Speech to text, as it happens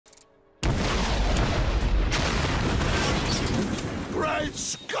Great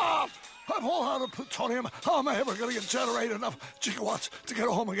Scott! I'm all out of plutonium. How am I ever going to generate enough gigawatts to get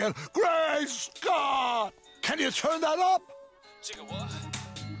home again? Great Scott! Can you turn that up? Jigga what?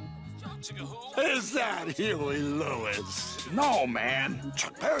 Jigga who? Is that Huey Lewis? No, man.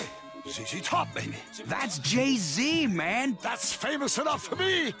 Chuck Berry. ZZ Top, maybe. That's Jay-Z, man. That's famous enough for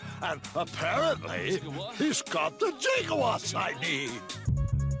me. And apparently, he's got the gigawatts I need.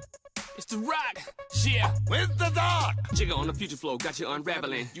 It's the rock, yeah. With the doc. Jigga on the future flow, got you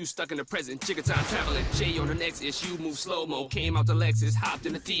unraveling. You stuck in the present, Jigga time traveling. Jay on the next issue, move slow-mo. Came out the Lexus, hopped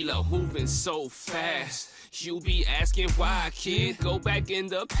in the D-Lo. Moving so fast. You be asking why, kid. Go back in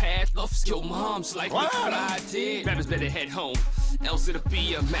the path of your mom's like what I did. Rappers better head home, else it'll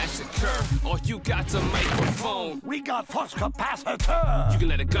be a massacre. Or you got a microphone. We got flux capacitor. You can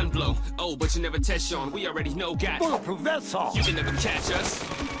let a gun blow, oh, but you never test on. We already know, got bulletproof vessel. You can never catch us.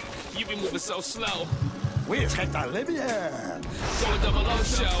 You be moving so slow. We escaped Libya. So a double O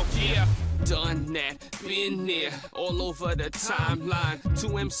show, yeah. Done that, been there, all over the timeline.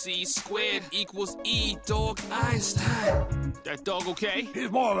 2MC squared equals E, dog Einstein. That dog okay? He's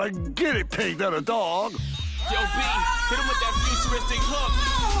more of a guinea pig than a dog. Yo, B, hit him with that futuristic hook.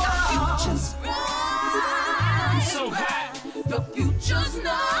 Future's bright. So hot. The future's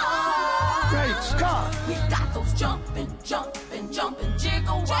nice. Great Scott! We got those jumping gigawatts.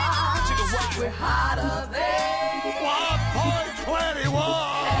 Gigawatts. We're hotter than 1.21!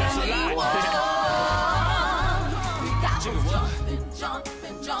 That's a lot. We got those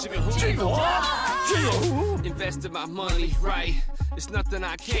jumping gigawatts. Invested my money right. It's nothing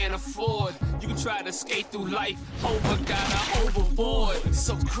I can't afford. You can try to skate through life. Over, gotta overboard.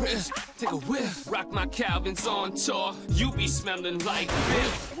 So crisp, take a whiff. Rock my Calvins on tour. You be smelling like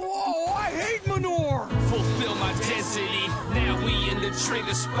Biff. Whoa, I hate manure. Fulfill my density. Now we in the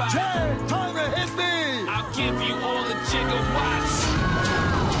trigger spot. Jay, time to hit me! I'll give you all the gigawatts.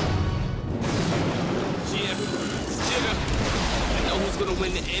 Yeah, it's Jigga. I know who's gonna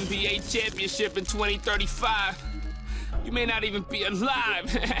win the NBA championship in 2035. You may not even be alive.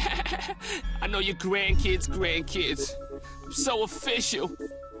 I know your grandkids. I'm so official.